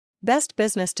Best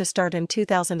business to start in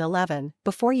 2011.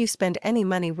 Before you spend any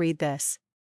money, read this.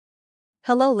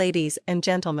 Hello, ladies and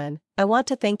gentlemen. I want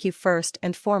to thank you first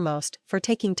and foremost for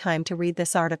taking time to read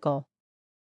this article.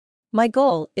 My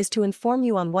goal is to inform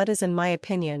you on what is, in my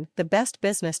opinion, the best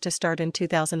business to start in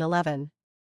 2011.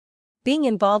 Being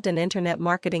involved in internet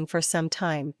marketing for some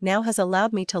time now has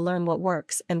allowed me to learn what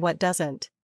works and what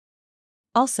doesn't.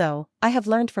 Also, I have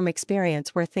learned from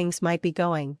experience where things might be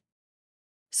going.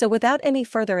 So without any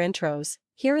further intros,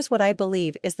 here is what I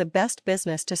believe is the best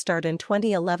business to start in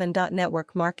 2011.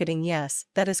 Network marketing. Yes,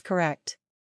 that is correct.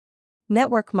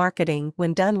 Network marketing,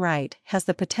 when done right, has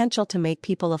the potential to make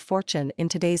people a fortune in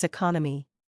today's economy.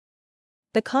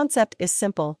 The concept is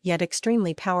simple yet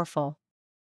extremely powerful.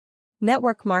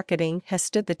 Network marketing has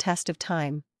stood the test of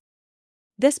time.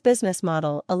 This business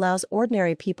model allows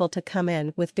ordinary people to come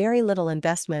in with very little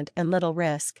investment and little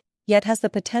risk, yet has the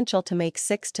potential to make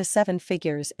 6 to 7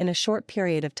 figures in a short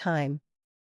period of time.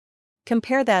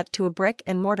 Compare that to a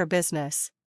brick-and-mortar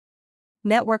business.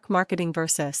 Network marketing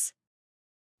versus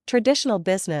traditional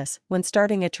business. When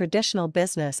starting a traditional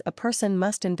business, a person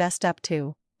must invest up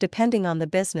to, depending on the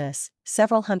business,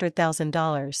 several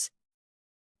 $100,000.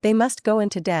 They must go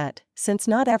into debt, since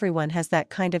not everyone has that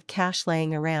kind of cash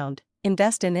laying around,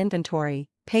 invest in inventory,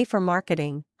 pay for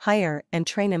marketing, hire and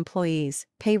train employees,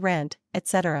 pay rent,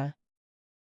 etc.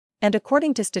 And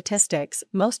according to statistics,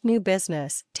 most new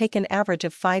business take an average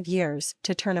of 5 years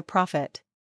to turn a profit.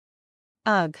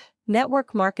 Ugh,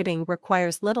 network marketing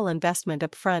requires little investment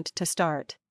up front to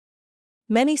start.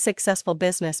 Many successful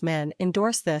businessmen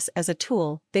endorse this as a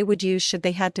tool they would use should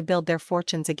they had to build their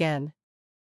fortunes again.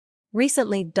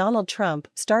 Recently, Donald Trump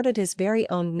started his very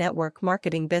own network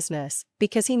marketing business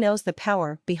because he knows the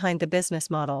power behind the business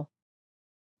model.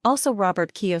 Also,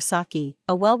 Robert Kiyosaki,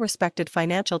 a well-respected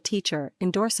financial teacher,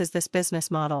 endorses this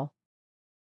business model.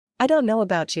 I don't know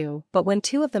about you, but when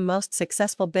 2 of the most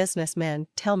successful businessmen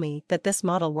tell me that this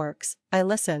model works, I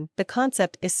listen. The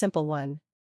concept is simple. 1.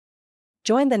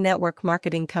 Join the network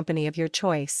marketing company of your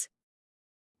choice.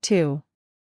 2.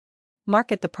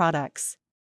 Market the products.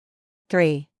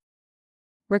 3.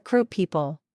 Recruit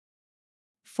people.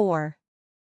 4.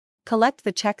 Collect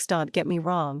the checks. Don't get me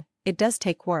wrong, it does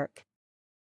take work.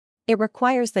 It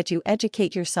requires that you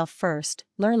educate yourself first,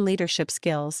 learn leadership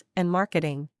skills, and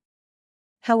marketing.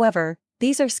 However,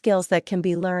 these are skills that can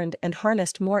be learned and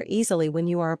harnessed more easily when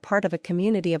you are a part of a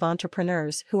community of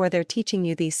entrepreneurs who are there teaching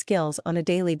you these skills on a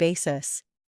daily basis.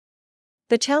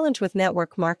 The challenge with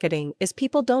network marketing is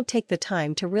people don't take the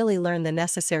time to really learn the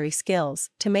necessary skills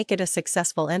to make it a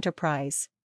successful enterprise.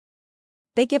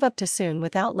 They give up too soon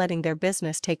without letting their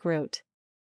business take root.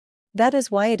 That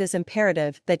is why it is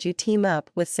imperative that you team up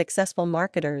with successful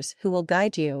marketers who will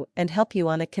guide you and help you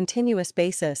on a continuous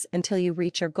basis until you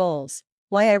reach your goals.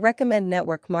 Why I recommend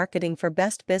network marketing for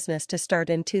best business to start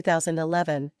in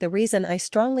 2011. The reason I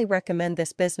strongly recommend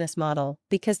this business model,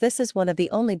 because this is one of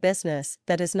the only business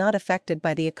that is not affected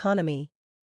by the economy.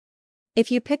 If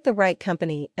you pick the right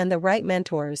company and the right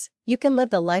mentors, you can live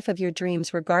the life of your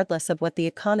dreams regardless of what the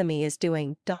economy is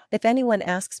doing. If anyone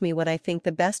asks me what I think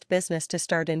the best business to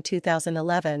start in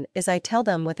 2011 is, I tell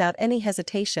them without any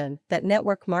hesitation that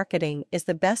network marketing is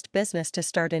the best business to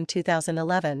start in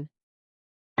 2011.